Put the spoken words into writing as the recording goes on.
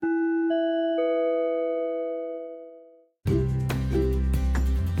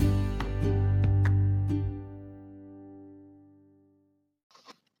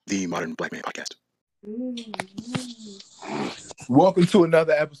Modern Black Man Podcast. Welcome to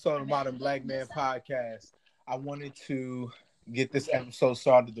another episode of Modern Black Man Podcast. I wanted to get this episode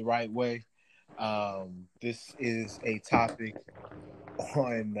started the right way. This is a topic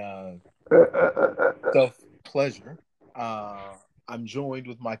on self-pleasure. I'm joined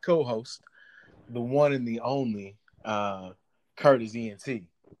with my co-host, the one and the only Curtis ENT.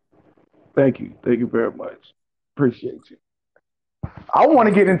 Thank you very much. Appreciate you. I want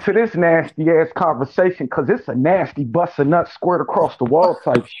to get into this nasty ass conversation because it's a nasty bust a nut squirt across the wall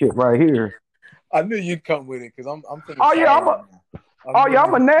type shit right here. I knew you'd come with it because I'm thinking. I'm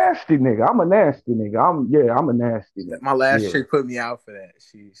a nasty nigga. I'm a nasty nigga. My last chick put me out for that.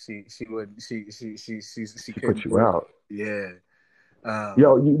 She put you out. Yeah.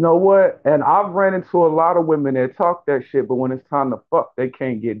 Yo, you know what? And I've ran into a lot of women that talk that shit, but when it's time to fuck, they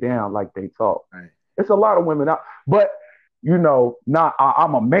can't get down like they talk. Right. It's a lot of women out, but you know,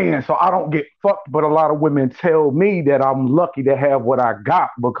 I'm a man, so I don't get fucked. But a lot of women tell me that I'm lucky to have what I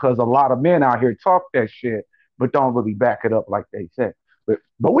got because a lot of men out here talk that shit, but don't really back it up like they say.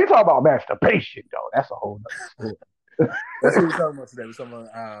 But we talk about masturbation, though. That's a whole nother story. That's what we're talking about today. We're talking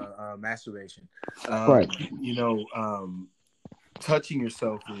about masturbation. Right. You know, touching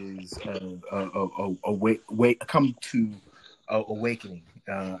yourself is awakening.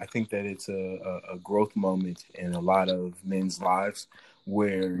 I think that it's a growth moment in a lot of men's lives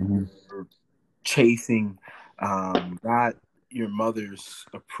where you're chasing not your mother's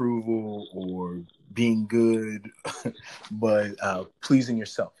approval or being good, but pleasing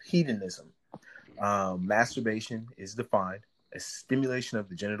yourself. Hedonism. Masturbation is defined as stimulation of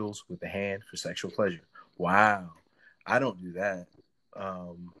the genitals with the hand for sexual pleasure. Wow. I don't do that.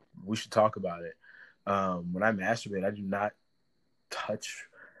 We should talk about it. When I masturbate, I do not touch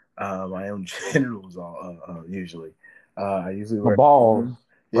my own genitals usually. I usually my balls.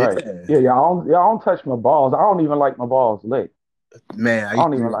 Right. Yeah. I don't touch my balls. I don't even like my balls licked. Man, I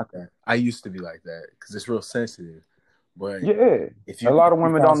don't even like that. I used to be like that because it's real sensitive. But yeah, a lot of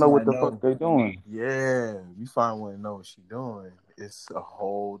women don't know what the fuck they're doing. Yeah, you find one to know what she's doing. It's a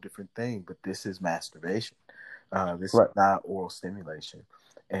whole different thing. But this is masturbation. This is not oral stimulation.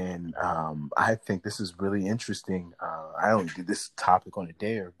 And I think this is really interesting. I only did this topic on a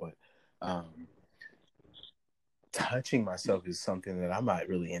dare, but touching myself is something that I'm not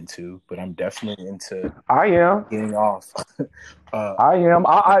really into, but I'm definitely into. I am getting off. I am.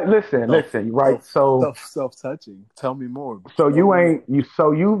 I listen. Right. So self-touching. Tell me more. So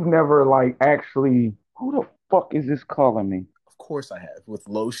you've never like actually. Who the fuck is this calling me? Of course I have. With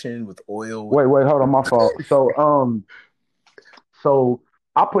lotion, with oil. Wait. Hold on. My fault. So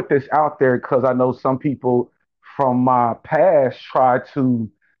I put this out there because I know some people from my past try to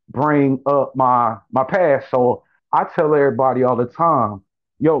bring up my past. So I tell everybody all the time,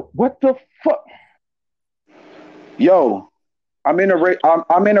 yo, what the fuck? Yo, I'm in a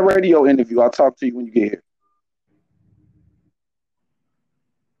radio interview. I'll talk to you when you get here.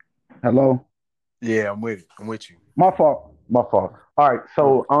 Hello? Yeah, I'm with you. My fault. All right.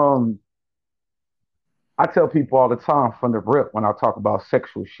 So I tell people all the time from the rip when I talk about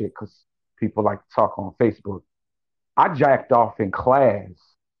sexual shit because people like to talk on Facebook. I jacked off in class.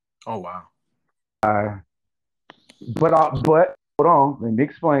 Oh wow. But hold on, let me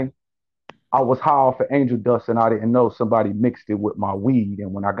explain. I was high off of angel dust and I didn't know somebody mixed it with my weed.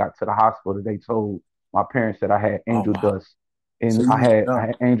 And when I got to the hospital, they told my parents that I had angel dust and so I had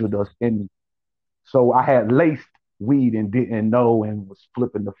angel dust in me. So I had laced weed and didn't know and was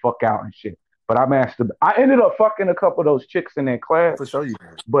flipping the fuck out and shit. But I ended up fucking a couple of those chicks in that class. For sure you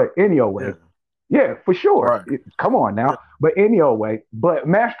did. But anyway, yeah, for sure. Right. Come on now. Yeah. But anyway,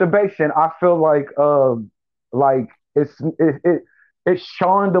 masturbation, I feel like it's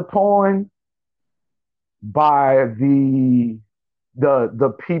shunned upon by the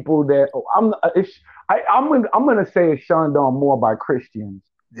people that I'm gonna say it's shunned on more by Christians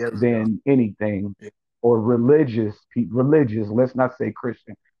than anything or religious people. Let's not say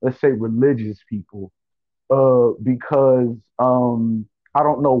Christian. Let's say religious people. Because I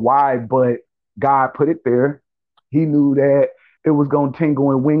don't know why, but God put it there. He knew that it was gonna tingle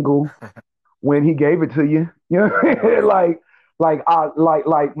and wingle when he gave it to you. You know, like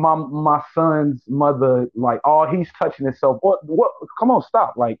my son's mother, like he's touching himself. What? Come on,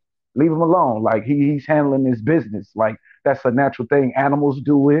 stop. Like, leave him alone. Like he's handling his business. Like that's a natural thing. Animals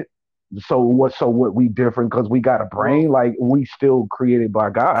do it. So what we different because we got a brain, like we still created by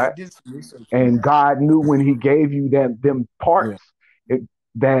God. And God knew when he gave you them parts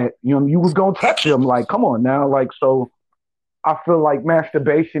that you was gonna touch them. Like, come on now. Like, so I feel like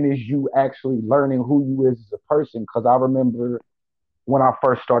masturbation is you actually learning who you is as a person. Cause I remember when I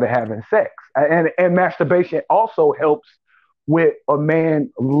first started having sex. And masturbation also helps with a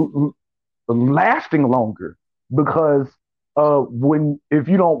man lasting longer because when if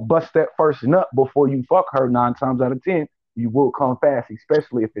you don't bust that first nut before you fuck her 9 times out of 10, you will come fast,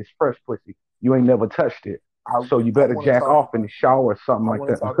 especially if it's fresh pussy. You ain't never touched it. So you I better want to jack talk off in about the shower or something I like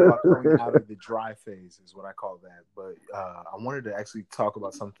want to talk about coming out that. of the dry phase is what I call that. But I wanted to actually talk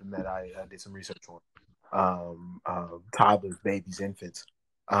about something that I did some research on. Toddlers, babies, infants.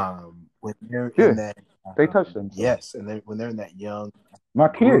 When they're in Yeah, that, they touch themselves. yes, and when they're in that young My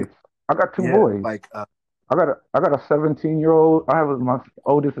group, kids, I got two yeah, boys. like I got a 17-year-old. I have my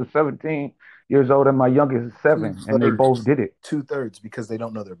oldest is 17 years old and my youngest is two 7, and they both thirds, did it. 2/3 because they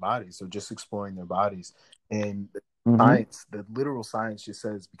don't know their bodies, so just exploring their bodies. And the Hmm. science, the literal science, just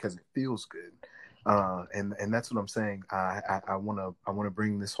says because it feels good, and that's what I'm saying. I want to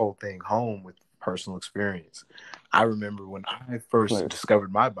bring this whole thing home with personal experience. I remember when I first Please.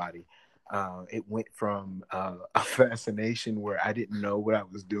 discovered my body. It went from a fascination where I didn't know what I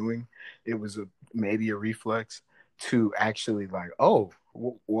was doing. It was maybe a reflex to actually like, oh,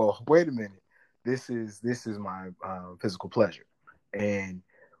 well, wait a minute, this is my physical pleasure, and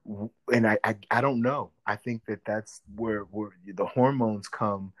I don't know. I think that's where the hormones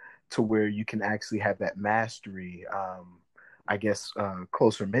come to where you can actually have that mastery. I guess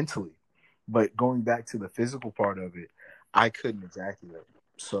closer mentally, but going back to the physical part of it, I couldn't ejaculate,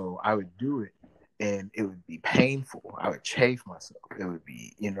 so I would do it. And it would be painful. I would chafe myself. It would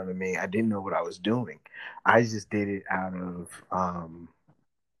be, you know what I mean? I didn't know what I was doing. I just did it out of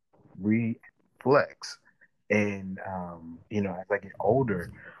reflex. And as I get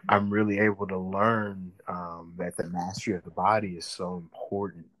older, I'm really able to learn that the mastery of the body is so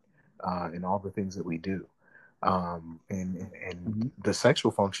important in all the things that we do. And Hmm. the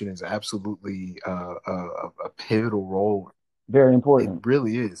sexual function is absolutely a pivotal role. Very It important.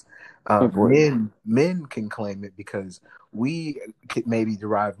 really is. Important. Men can claim it because we could maybe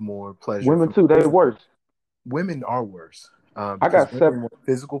derive more pleasure Women from too, they physical. worse. Women are worse I because got women seven. want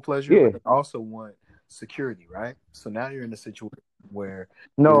physical pleasure, Yeah. but they also want security, right? So now you're in a situation where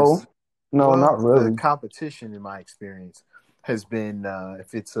No, there's, no, well, not the really. competition, in my experience, has been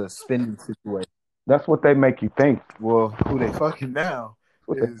if it's a spending situation. That's what they make you think. Well, who they fucking now That's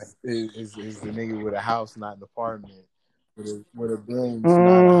what they think. is the nigga with a house, not an apartment, with a Benz,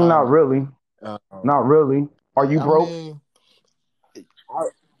 not a Not house. really. Um, Not really. Are you I broke? mean, I,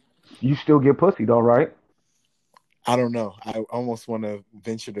 You still get pussy though, right? I don't know. I almost want to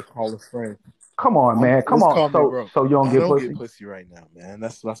venture to call a friend. Come on, man. Come Let's on. call me So broke. so you don't I get don't get pussy? pussy right now, man.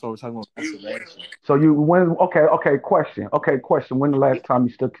 That's what we're talking about. Masturbation. So you when okay, question. Okay, question. When the last time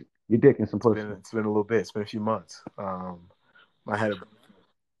you stuck your dick in some pussy? It's been a little bit. It's been a few months. I had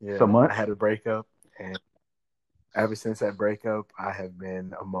a Some I months? had a breakup, and ever since that breakup, I have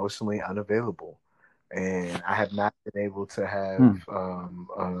been emotionally unavailable, and I have not been able to have Hmm.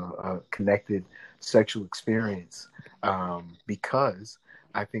 a connected sexual experience because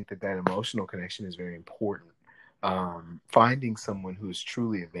I think that emotional connection is very important. Finding someone who is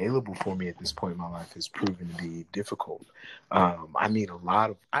truly available for me at this point in my life has proven to be difficult. I meet a lot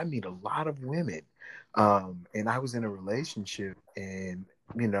of women, and I was in a relationship, and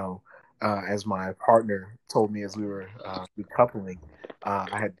you know, as my partner told me as we were recoupling,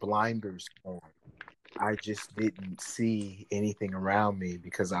 I had blinders on. I just didn't see anything around me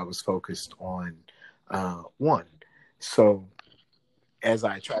because I was focused on one. So as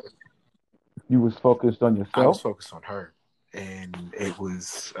I tried to, You was focused on I was yourself? focused on her, and it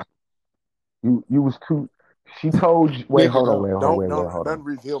was You was too she told you wait, nigga. hold on, No, wait, hold on, don't wait, wait, don't hold on. don't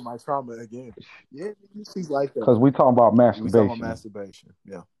reveal my trauma again. Yeah, she's like that. Because we talking about We talking about masturbation. masturbation.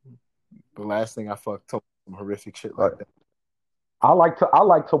 Yeah, the last thing I fucked told me some horrific shit Right. like that. I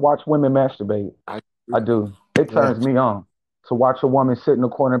like to watch women masturbate. I I do. It yeah. turns me on to watch a woman sit in the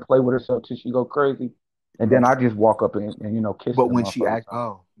corner and play with herself till she go crazy. And then I just walk up and kiss But them when she motherfuckers. act,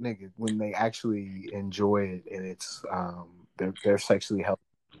 oh nigga, when they actually enjoy it and it's they're sexually healthy.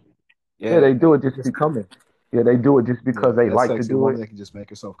 Yeah, Yeah, they do it it's coming. they do it just Yeah, because they that like to sexy do woman it. that can just make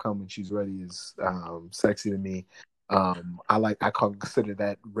herself come when she's ready is sexy to me. I consider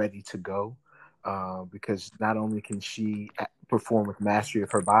that ready to go because not only can she perform with mastery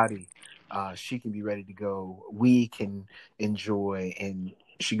of her body, she can be ready to go. We can enjoy, and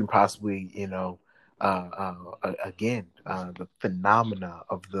she can possibly, again, the phenomena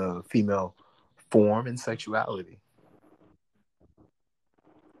of the female form and sexuality.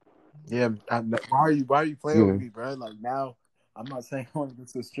 Yeah, why are you playing with Yeah. me, bro? Like now, I'm not saying I want to go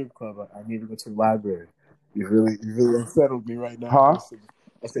to a strip club. I need to go to the library. You really unsettled me right now. Huh?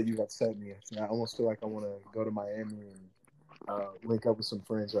 I said you've upset me. I almost feel like I want to go to Miami and link up with some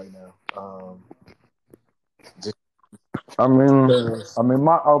friends right now. Just I mean, because,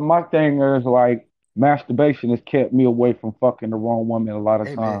 my thing is like masturbation has kept me away from fucking the wrong woman a lot of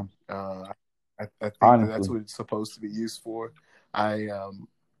hey man, times. I think that that's Honestly, what it's supposed to be used for. I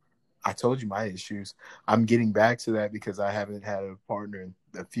I told you my issues. I'm getting back to that because I haven't had a partner in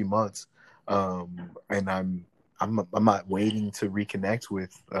a few months, and I'm not waiting to reconnect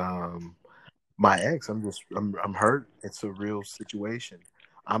with my ex. I'm hurt. It's a real situation.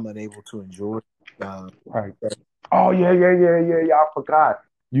 I'm unable to enjoy. Uh, right? Oh yeah. I forgot.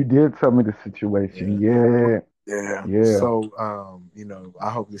 You did tell me the yeah, situation. Yeah, yeah. yeah. So I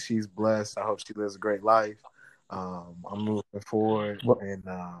hope that she's blessed. I hope she lives a great life. I'm moving forward, But and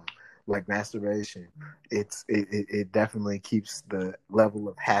like masturbation, it definitely keeps the level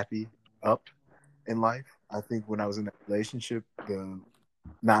of happy up in life. I think when I was in that relationship, the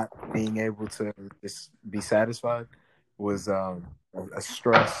not being able to just be satisfied was a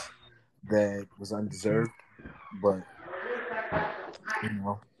stress that was undeserved. But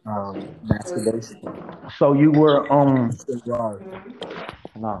masturbation. so you were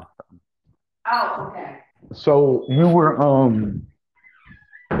no. So you were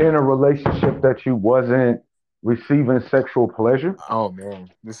in a relationship that you wasn't receiving sexual pleasure? Oh man,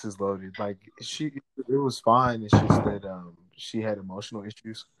 this is loaded. Like it was fine. It's just that she had emotional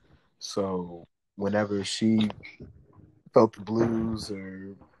issues. So whenever she felt the blues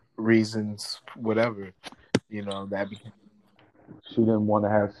or reasons, whatever, that became, She didn't want to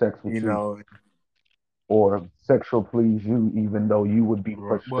have sex with you you know, or sexual please you, even though you would be well,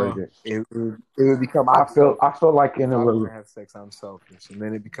 frustrated. it would become I'm I selfish. feel like in If a I want to have sex, I'm selfish, and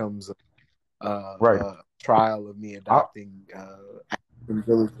then it becomes right. a trial of me I adopting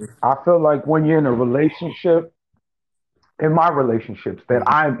diligence. I feel like when you're in a relationship, in my relationships that Mhm.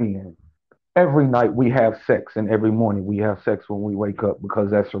 I'm in, every night we have sex and every morning we have sex when we wake up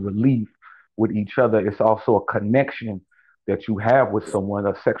because that's a relief with each other. It's also a connection that you have with someone,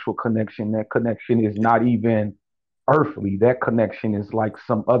 a sexual connection. That connection is not even earthly. That connection is like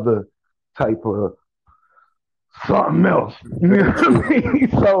some other type of something else. You know Very what I true. mean?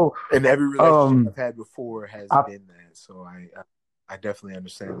 So, And every relationship I've had before has I been that. So I definitely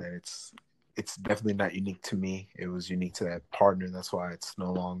understand that it's definitely not unique to me. It was unique to that partner. That's why it's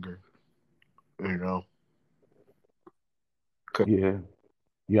no longer, you know. yeah,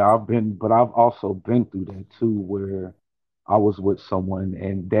 yeah, but I've also been through that too, where I was with someone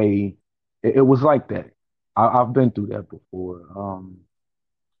and it was like that. I've been through that before.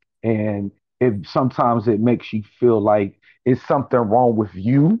 And sometimes it makes you feel like is something wrong with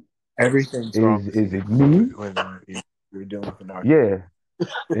you? Everything's wrong with Is you it me? when you're dealing with an narcissist.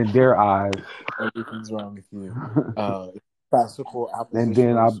 Yeah, in their eyes. Everything's wrong with you. It's classical And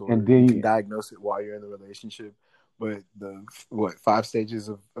then oppositional disorder. You can diagnose it while you're in the relationship, but the five stages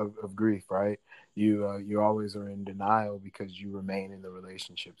of grief, right? You always are in denial because you remain in the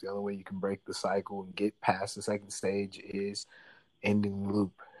relationship. The only way you can break the cycle and get past the second stage is ending the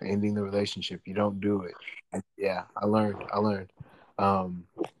loop, ending the relationship. You don't do it. Yeah, I learned. Um,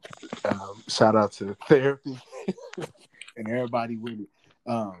 Shout out to therapy and everybody with it.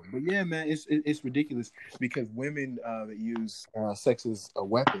 But yeah, man, it's ridiculous because women that use sex as a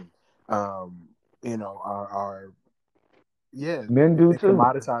weapon, um, are yeah, men do they too.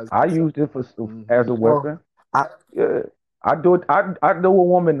 commoditize I themselves. used it as Mm-hmm. a Well, weapon. I Yeah. I do it. I do a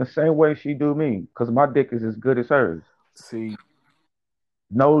woman the same way she do me because my dick is as good as hers. see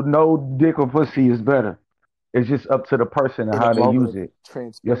No dick or pussy is better. It's just up to the person and in a how they moment use of it.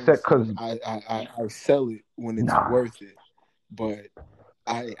 Your sex, transparency, cause I sell it when it's nah, worth it, but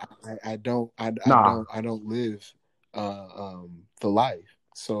nah. I don't live the life.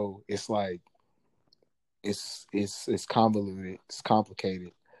 So it's like it's convoluted, it's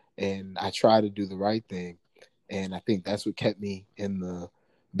complicated, and I try to do the right thing, and I think that's what kept me in the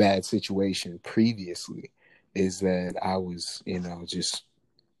bad situation previously, is that I was just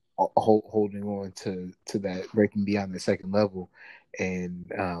holding on to that breaking beyond the second level,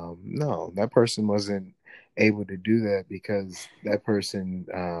 and no, that person wasn't able to do that because that person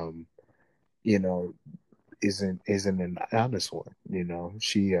you know isn't an honest one.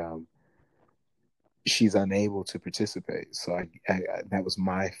 She's unable to participate. So that was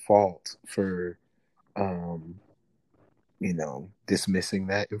my fault for, um, dismissing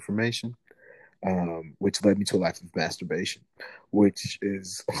that information, which led me to a life of masturbation, which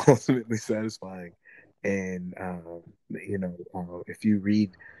is ultimately satisfying. And, if you read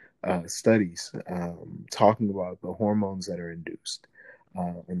studies talking about the hormones that are induced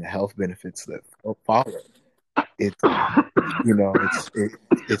and the health benefits that follow, it,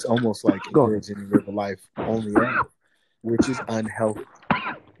 it's almost like Go ahead. encouraging to live a life only of. which is unhealthy.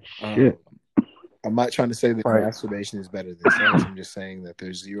 Shit. I'm not trying to say that Right. masturbation is better than sex. I'm just saying that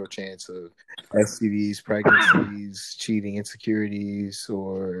there's zero chance of STDs, pregnancies, cheating, insecurities,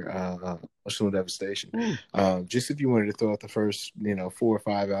 or emotional devastation. Just if you wanted to throw out the first, 4 or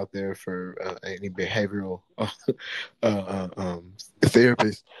 5 out there for any behavioral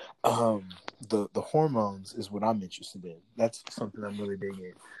therapist, the hormones is what I'm interested in. That's something I'm really big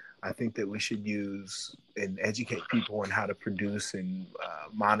in. I think that we should use and educate people on how to produce and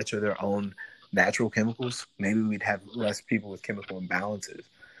monitor their own natural chemicals. Maybe we'd have less people with chemical imbalances.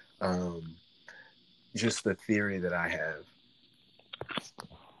 Just the theory that I have.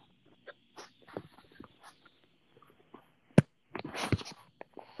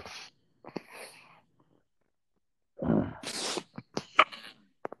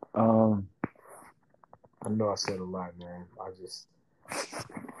 I know I said a lot, man.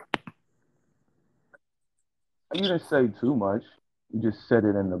 You didn't say too much. You just said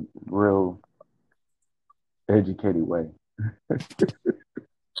it in a real educated way.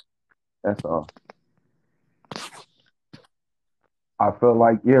 That's all. I feel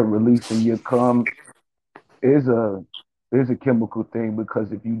like releasing your cum is a chemical thing,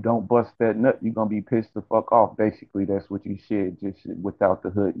 because if you don't bust that nut, you're gonna be pissed the fuck off. Basically, that's what you said, just without the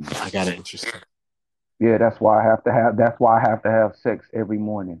hoodie. I got it interesting. Yeah, that's why I have to have sex every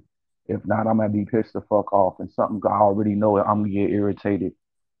morning. If not, I'm gonna be pissed the fuck off, and something I already know I'm gonna get irritated.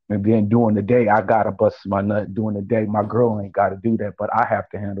 And then during the day, I gotta bust my nut. During the day, my girl ain't gotta do that, but I have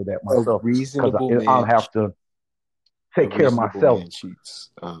to handle that A myself, because reasonable I'll man. have to take care of myself. Man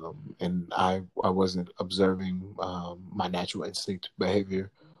cheats, and I wasn't observing my natural instinct behavior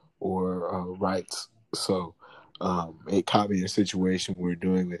or rights. So it caught me in a situation where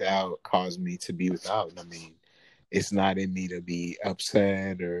doing without caused me to be without. And I mean, it's not in me to be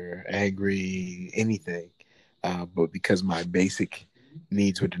upset or angry, anything. But because my basic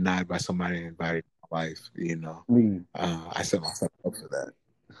needs were denied by somebody I invited to my life, I set myself up for that.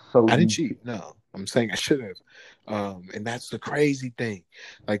 So I didn't cheat. No, I'm saying I should have. And that's the crazy thing.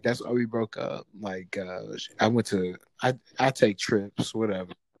 Like, that's why we broke up. Like, I take trips,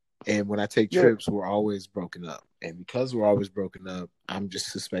 whatever. And when I take trips, we're always broken up. And because we're always broken up, I'm just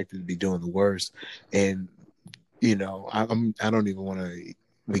suspected to be doing the worst. And, I don't even want to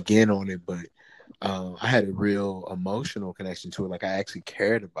begin on it, but I had a real emotional connection to it. Like, I actually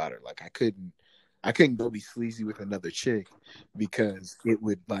cared about her. Like, I couldn't go be sleazy with another chick because it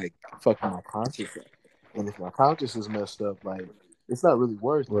would like fuck my conscience up. And if my conscience is messed up, like, it's not really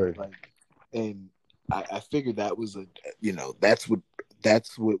worth it. Like, and I figured that was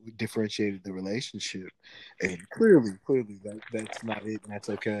that's what differentiated the relationship. And clearly that's not it, and that's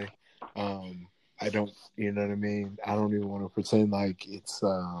okay. I don't, you know what I mean? I don't even want to pretend like it's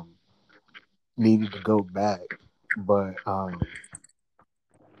needed to go back. But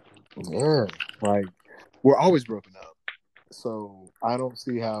yeah, like, we're always broken up. So I don't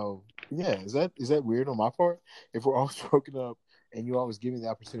see how. Yeah, is that weird on my part? If we're always broken up and you always give me the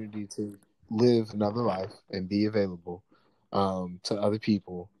opportunity to live another life and be available to other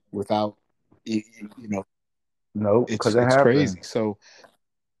people without, no, because it it's happens. crazy. So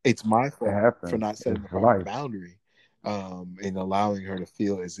it's my fault for not setting the It's proper life. boundary and allowing her to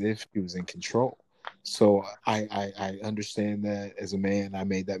feel as if she was in control. So I understand that as a man, I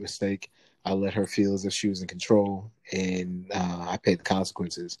made that mistake. I let her feel as if she was in control, and I paid the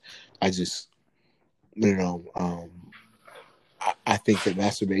consequences. I just, I think that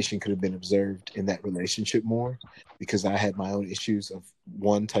masturbation could have been observed in that relationship more, because I had my own issues of,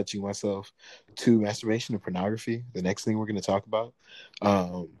 one, touching myself, two, masturbation and pornography. The next thing we're going to talk about.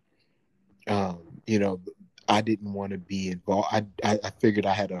 You know, I didn't want to be involved. I figured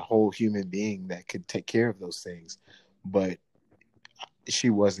I had a whole human being that could take care of those things, but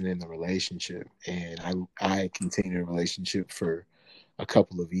she wasn't in the relationship, and I continued a relationship for a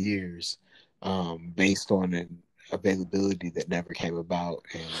couple of years, based on an availability that never came about.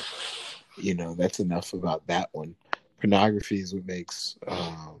 And that's enough about that one. Pornography is what makes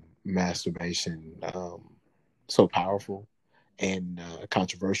masturbation so powerful and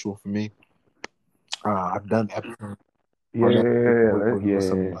controversial for me. I've done episodes with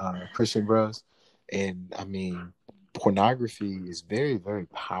some Christian bros, and I mean, pornography is very, very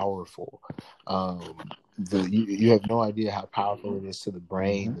powerful. You have no idea how powerful it is to the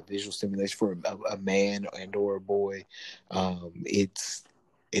brain, the visual stimulation for a man and or a boy. It's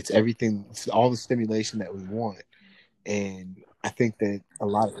everything, it's all the stimulation that we want. And I think that a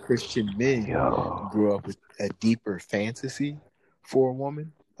lot of Christian men grew up with a deeper fantasy for a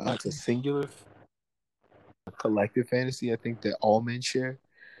woman. It's a singular, collective fantasy, I think, that all men share.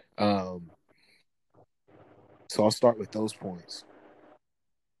 So I'll start with those points.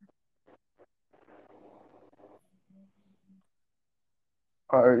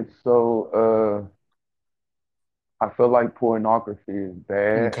 All right, so I feel like pornography is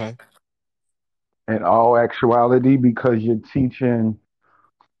bad Okay. in all actuality because you're teaching.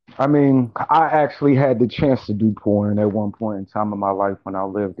 I mean, I actually had the chance to do porn at one point in time in my life when I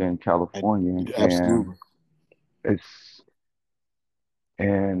lived in California, and Absolutely. it's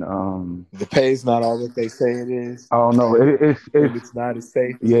and The pay is not all that they say it is, I don't know. It's and it's not as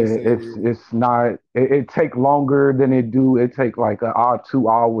safe as yeah, they say it is. it's not. It take longer than it do. It take like an hour, 2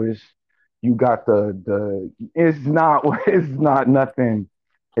 hours. You got the. It's not. It's not nothing.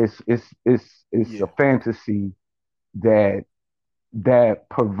 It's a Yeah. fantasy that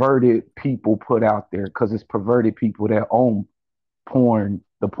perverted people put out there because it's perverted people that own porn,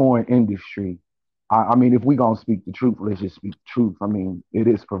 the porn industry. I mean, if we gonna speak the truth, let's just speak the truth. I mean, it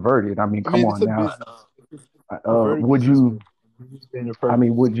is perverted. I mean, I come mean, it's on a now. business. It's a very Would business you? move. It's been a I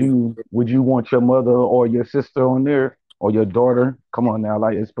mean, perfect would you want your mother or your sister on there or your daughter? Come on now,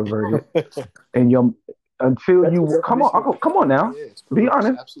 like it's perverted. And your until That's the you definition of come on perverse. now, Yeah, it's be perverse.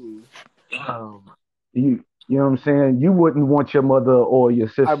 honest. Absolutely. Um, You know what I'm saying? You wouldn't want your mother or your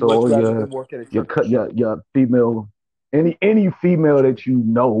I'd sister much or rather them work at a church. your female, any female that you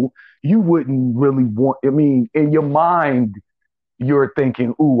know, you wouldn't really want. I mean, in your mind, you're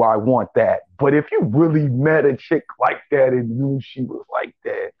thinking, "Ooh, I want that." But if you really met a chick like that and knew she was like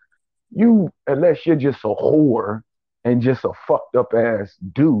that, unless you're just a whore and just a fucked up ass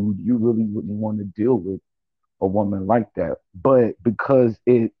dude, you really wouldn't want to deal with a woman like that. But because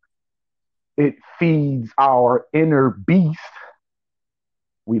it feeds our inner beast,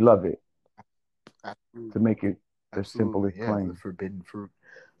 we love it. To Absolutely. make it as simple Absolutely. as Yeah, the plain. forbidden fruit.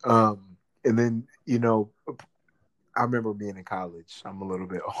 And then, I remember being in college. I'm a little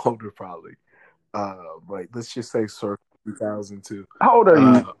bit older, probably. But let's just say circa 2002. How old are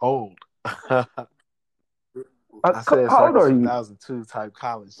you? Old. I said How old circa are you? 2002 type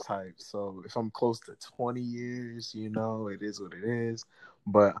college type. So if I'm close to 20 years, it is what it is.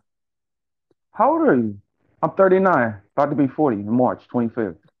 But How old are you? I'm 39, about to be 40 in March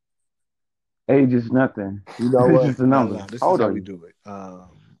 25th. Age is nothing. you know It's what? just a No, number. no, this How is old how are we you? do it.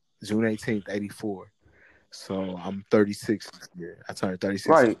 June 18th, 84. So I'm 36 this year. I turned 36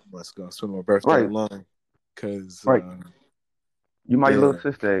 a few Right, months ago. Spent my birthday right, alone because, right. You my yeah. little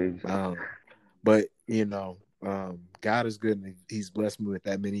sister age. But God is good, and He's blessed me with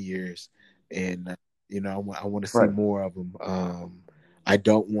that many years, and I want to see Right. more of them. I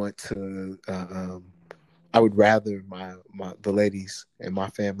don't want to. I would rather the ladies in my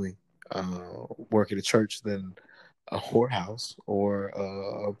family work at a church than a whorehouse or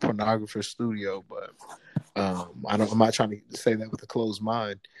a pornographer studio. But I'm not trying to say that with a closed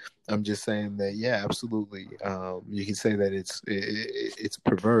mind. I'm just saying that, yeah, absolutely. You can say that it's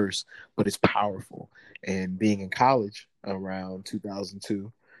perverse, but it's powerful. And being in college around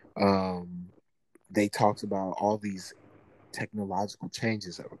 2002, they talked about all these technological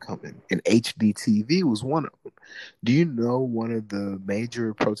changes that were coming, and HDTV was one of them. Do you know one of the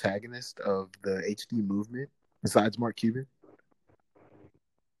major protagonists of the HD movement besides Mark Cuban?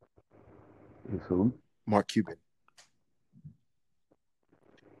 Is who? Mark Cuban,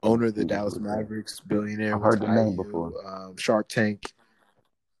 owner of the Who Dallas was that? Mavericks, billionaire, I went heard to the name IU, before. Shark Tank.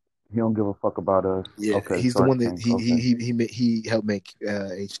 He don't give a fuck about us. Yeah, Okay, he's the one Shark that Tank. Okay. he helped make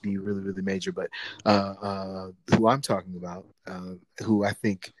HD really really major. But who I'm talking about, who I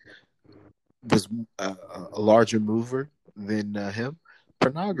think was a larger mover than him,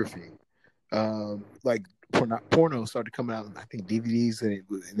 pornography. Like porno started coming out, I think DVDs, and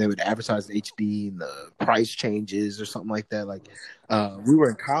they would advertise HD and the price changes or something like that. Like we were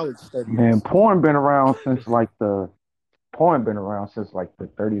in college studying Man, this. porn been around since like the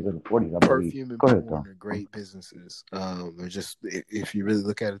 30s or the 40s, I believe. Perfume and Go ahead porn though. are great businesses. They're just, if you really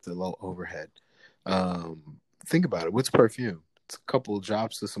look at it, the low overhead. Think about it. What's perfume? It's a couple of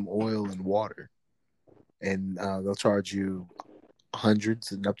drops of some oil and water, and they'll charge you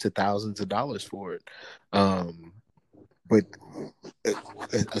hundreds and up to thousands of dollars for it. But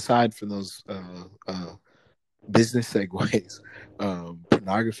aside from those business segues,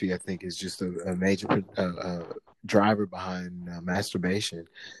 pornography, I think, is just a major driver behind masturbation,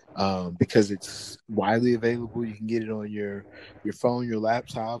 because it's widely available. You can get it on your phone, your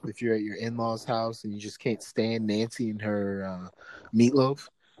laptop. If you're at your in-laws' house and you just can't stand Nancy and her meatloaf,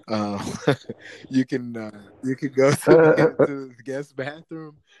 uh, you can go to the guest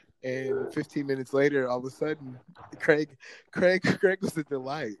bathroom, and 15 minutes later, all of a sudden, Craig was a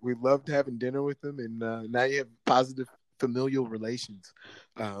delight. We loved having dinner with him, and now you have positive familial relations.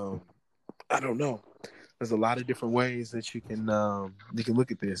 I don't know. there's a lot of different ways that you can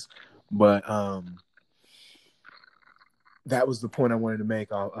look at this, but that was the point I wanted to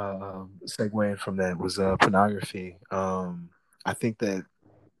make. I'll segue in from that was pornography. I think that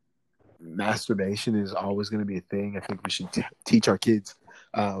masturbation is always going to be a thing. I think we should teach our kids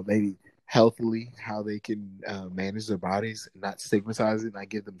maybe healthily how they can manage their bodies, and not stigmatize it, not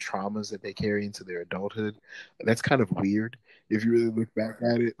give them traumas that they carry into their adulthood. That's kind of weird if you really look back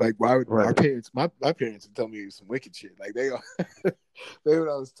at it. Like, why would our parents? My parents would tell me some wicked shit. Like they would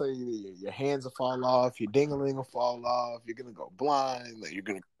always tell you that your hands will fall off, your ding-a-ling will fall off, you're gonna go blind, like you're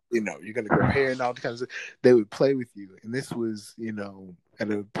gonna grow hair and all kinds of. They would play with you, and this was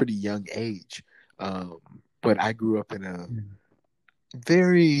at a pretty young age. But I grew up in a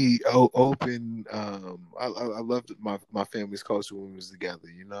very open. I loved my family's culture when we was together.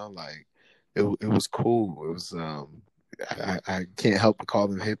 Like it was cool. It was I can't help but call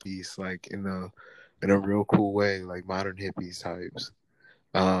them hippies, like in a real cool way, like modern hippies types.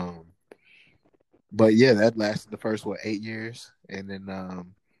 But yeah, that lasted the first 8 years, and then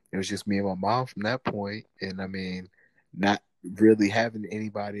it was just me and my mom from that point. And I mean, not really having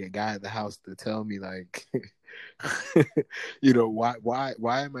anybody, a guy in the house to tell me like, why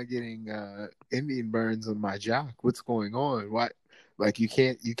am I getting Indian burns on my jock? What's going on? Why? Like you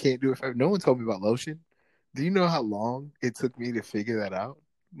can't do it. No one told me about lotion. Do you know how long it took me to figure that out?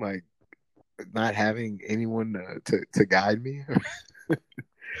 Like not having anyone to guide me.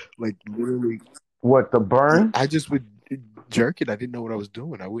 Like literally, what, the burn? I just would jerk it. I didn't know what I was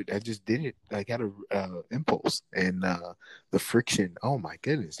doing. I just did it. Like had a impulse, and the friction. Oh my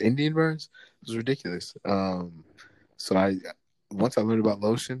goodness, Indian burns. It was ridiculous. So once I learned about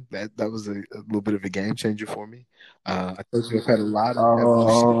lotion, that was a little bit of a game changer for me. I told you I've had a lot of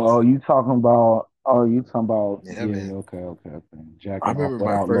evolutions. You talking about? Oh, you talking about? Yeah, man. Okay. Jacking I remember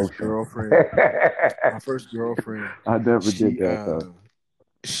off my without first lotion. girlfriend. My first girlfriend. I never did that though.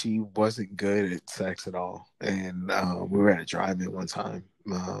 She wasn't good at sex at all, and we were at a drive-in one time.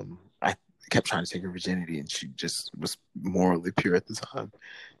 I kept trying to take her virginity, and she just was morally pure at the time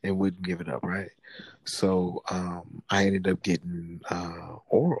and wouldn't give it up, right? So I ended up getting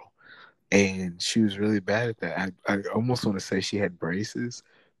oral, and she was really bad at that. I almost want to say she had braces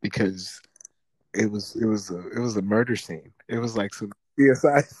because it was a murder scene. It was like some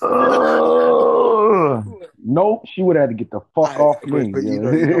CSI. Nope, she would have to get the fuck off me. But you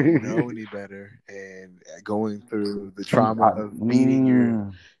don't know any better, and going through the trauma of beating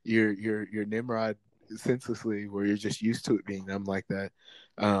your Nimrod senselessly, where you're just used to it being numb like that.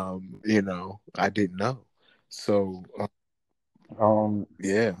 I didn't know. So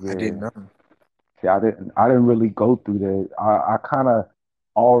yeah, I didn't know. See, I didn't really go through that. I kind of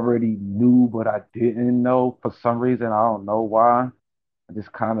already knew, but I didn't know for some reason. I don't know why. I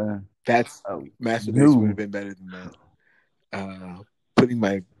just kind of masturbation would have been better than that. Putting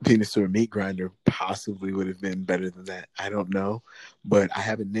my penis through a meat grinder possibly would have been better than that. I don't know, but I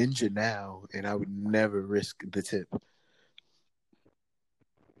have a Ninja now, and I would never risk the tip.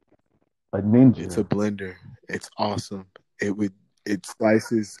 A Ninja. It's a blender. It's awesome. It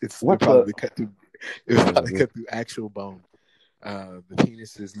slices. It would probably cut through actual bone. The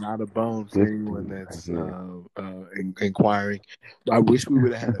penis is not a bone for anyone that's inquiring. I wish we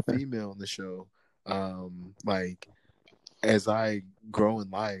would have had a female on the show. Like as I grow in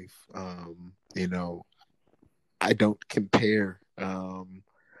life, I don't compare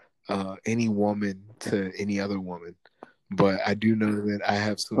any woman to any other woman, but I do know that I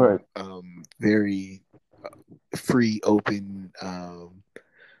have some very free, open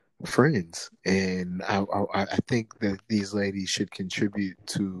friends, and I think that these ladies should contribute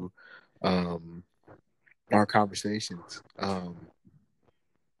to our conversations. I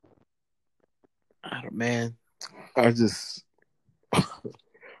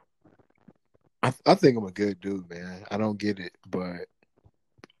think I'm a good dude, man. I don't get it, but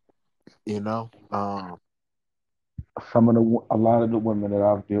a lot of the women that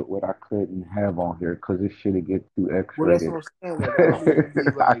I've dealt with, I couldn't have on here because this shit gets too X-rated. Well, that's what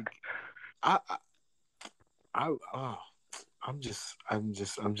I'm saying.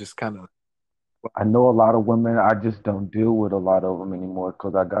 I'm just kind of. I know a lot of women. I just don't deal with a lot of them anymore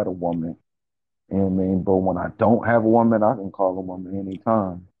because I got a woman. You know what I mean? But when I don't have a woman, I can call a woman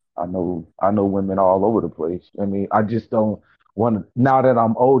anytime. I know women all over the place. I mean, I just don't want to. Now that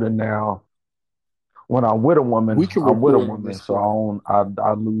I'm older now, when I'm with a woman, I'm with a woman, so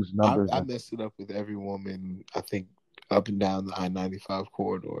I lose numbers. I messed it up with every woman, I think, up and down the I-95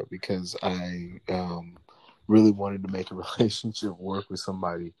 corridor because I really wanted to make a relationship work with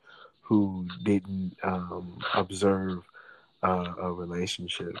somebody who didn't observe a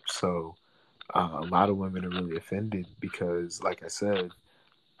relationship. So A lot of women are really offended because, like I said,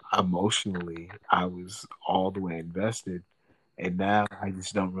 emotionally, I was all the way invested, and now I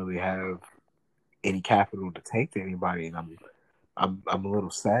just don't really have any capital to take to anybody, and I'm a little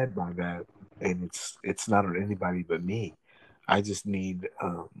sad by that, and it's not on anybody but me. I just need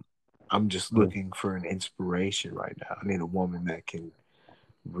I'm just Yeah. looking for an inspiration right now. I need a woman that can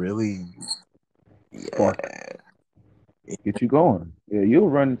really, Spark, yeah, get you going. Yeah, you'll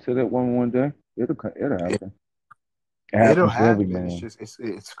run into that woman one day. It'll it, happen. It it'll happens to every happen. It's man. just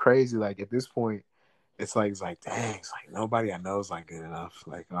it's crazy. Like at this point, it's like dang, it's like nobody I know is like good enough.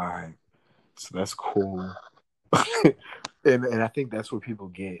 Like all right, so that's cool. and I think that's what people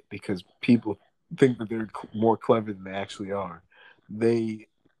get because people think that they're more clever than they actually are. They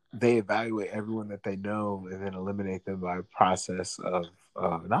they evaluate everyone that they know and then eliminate them by a process of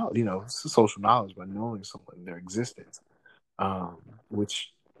knowledge, social knowledge by knowing someone, their existence,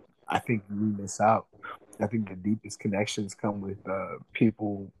 which I think we miss out. I think the deepest connections come with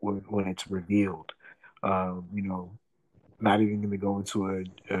people when it's revealed. You know, not even going to go into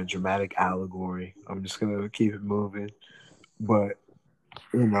a dramatic allegory. I'm just going to keep it moving. But,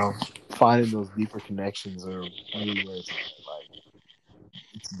 you know, finding those deeper connections are really where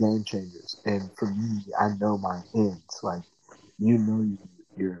it's game changers. And for me, I know my ends. Like, you know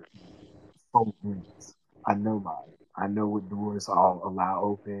your soul ends. I know mine. I know what doors I'll allow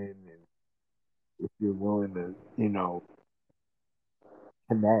open. And if you're willing to,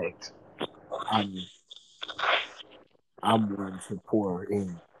 connect, I'm, I'm willing to pour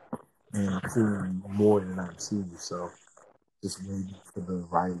in and seeing more than I see. So just waiting for the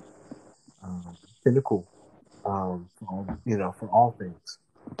right pinnacle for all things.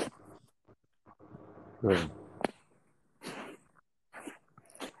 Yeah.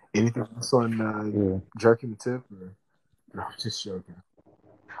 Anything else on Yeah. jerking the tip? Or no, I'm just joking.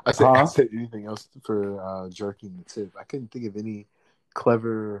 I Huh? said anything else for jerking the tip. I couldn't think of any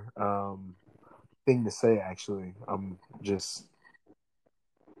clever thing to say. Actually, I'm just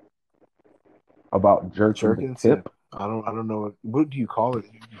About jerking the jerking the tip. tip? I don't know what do you call it?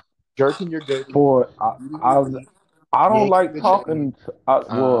 Jerking your goat. For I don't Yanking like the chain. talking.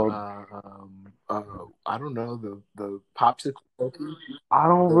 Well, I don't know the popsicle. Cookie? I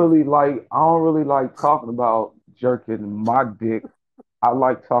don't really like talking about jerking my dick. I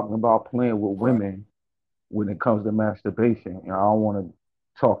like talking about playing with Right. women when it comes to masturbation. I don't want to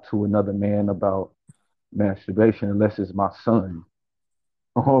talk to another man about masturbation unless it's my son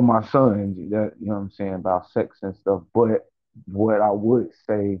or my son. That you know what I'm saying about sex and stuff. But what I would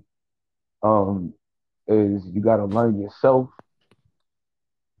say um, is you got to learn yourself.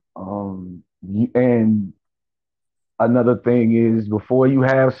 And another thing is before you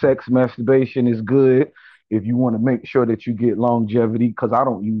have sex, masturbation is good. If you want to make sure that you get longevity, because I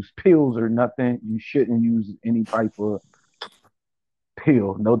don't use pills or nothing, you shouldn't use any type of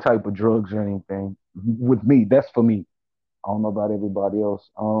pill, no type of drugs or anything. With me, that's for me. I don't know about everybody else.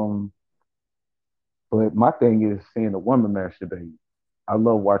 But my thing is seeing a woman masturbate. I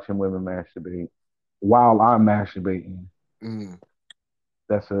love watching women masturbate while I'm masturbating. Mm.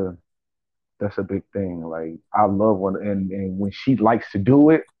 That's a that's a big thing. Like I love and when she likes to do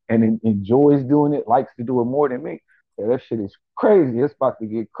it and enjoys doing it, likes to do it more than me. Yeah, that shit is crazy. It's about to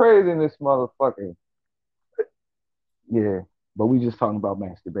get crazy in this motherfucker. Yeah, but we just talking about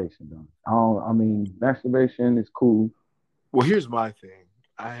masturbation though. I mean, masturbation is cool. Well, here's my thing.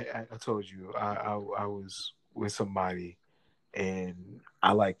 I told you I was with somebody and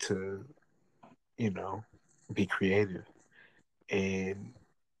I like to you know be creative and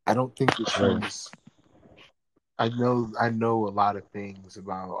I don't think that Right, she's. I know a lot of things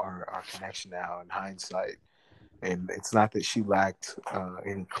about our connection now in hindsight, and it's not that she lacked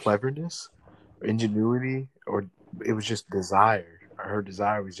any cleverness or ingenuity, or it was just desire. Her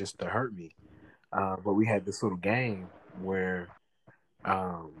desire was just to hurt me. But we had this little game where,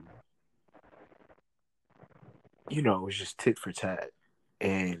 um, it was just tit for tat,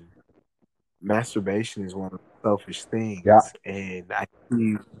 and masturbation is one of the selfish yeah, things, and I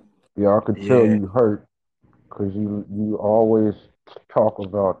see, yeah. I could tell yeah. you hurt because you always talk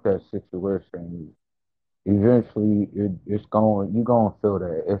about that situation. Eventually, it's going. You gonna feel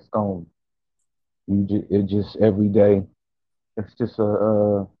that. It's going. It just every day. It's just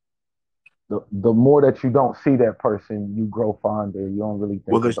the more that you don't see that person, you grow fonder. You don't really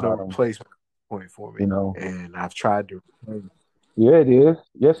Well, think there's no about them. replacement point for You me, know. and I've tried to. Yeah, it is.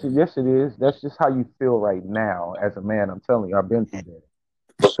 Yes, it is. That's just how you feel right now as a man. I'm telling you, I've been through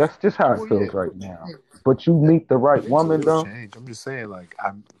that. That's just how it Well, yeah, feels right now. But you meet the right things woman, will though. change. I'm just saying, like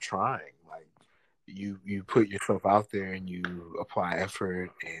I'm trying. Like you put yourself out there and you apply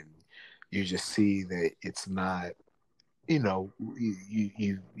effort and you just see that it's not, you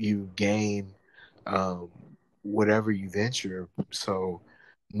gain whatever you venture. So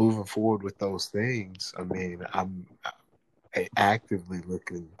moving forward with those things, I mean, I'm actively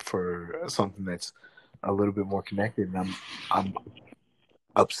looking for something that's a little bit more connected, and I'm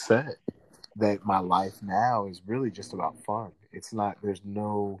upset that my life now is really just about fun. It's not. There's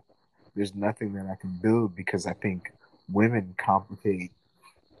nothing that I can build, because I think women complicate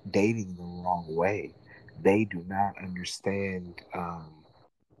dating the wrong way. They do not understand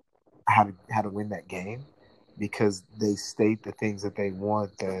how to win that game, because they state the things that they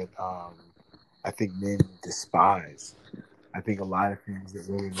want that I think men despise. I think a lot of things that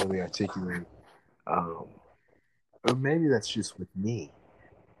women really articulate, um, or maybe that's just with me.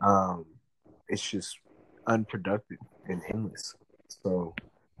 Um, it's just unproductive and endless. So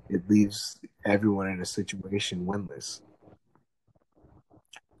it leaves everyone in a situation winless.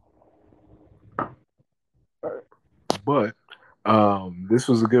 But this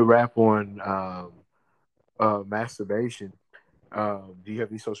was a good wrap on masturbation. Do you have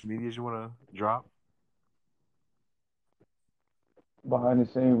any social medias you want to drop? Behind the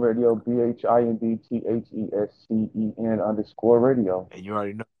Scene Radio, BHINDTHESCEN _ radio. And you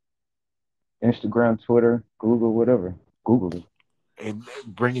already know. Instagram, Twitter, Google, whatever. Google it. And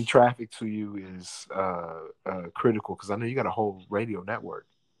bringing traffic to you is critical, because I know you got a whole radio network,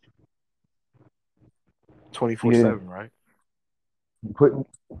 24/7, right? Put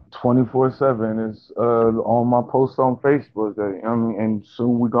 24/7 is on my post on Facebook. I mean, and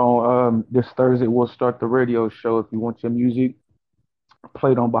soon we're going this Thursday we'll start the radio show. If you want your music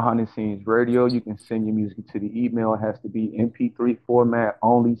played on Behind the Scenes Radio, you can send your music to the email. It has to be MP3 format.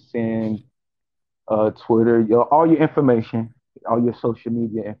 Only send Twitter, all your information, all your social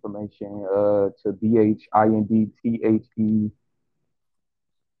media information to BHINDTHE.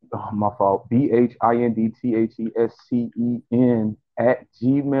 Oh, my fault. BHINDTHESCEN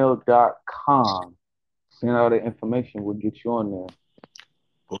 @gmail.com. Send all the information. We'll get you on there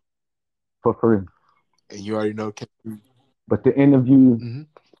for free. And you already know. But the interview. Mm-hmm.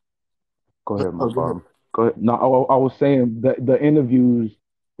 Go ahead, my father. Go ahead. No, I was saying that the interviews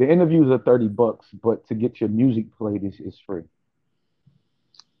are $30, but to get your music played is free.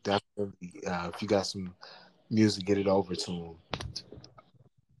 Definitely. If you got some music, get it over to them.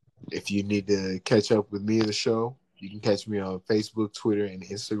 If you need to catch up with me in the show, you can catch me on Facebook, Twitter, and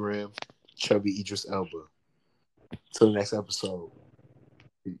Instagram, Chubby Idris Elba. Till the next episode.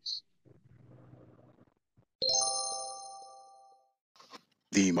 Peace.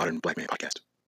 The Modern Black Man Podcast.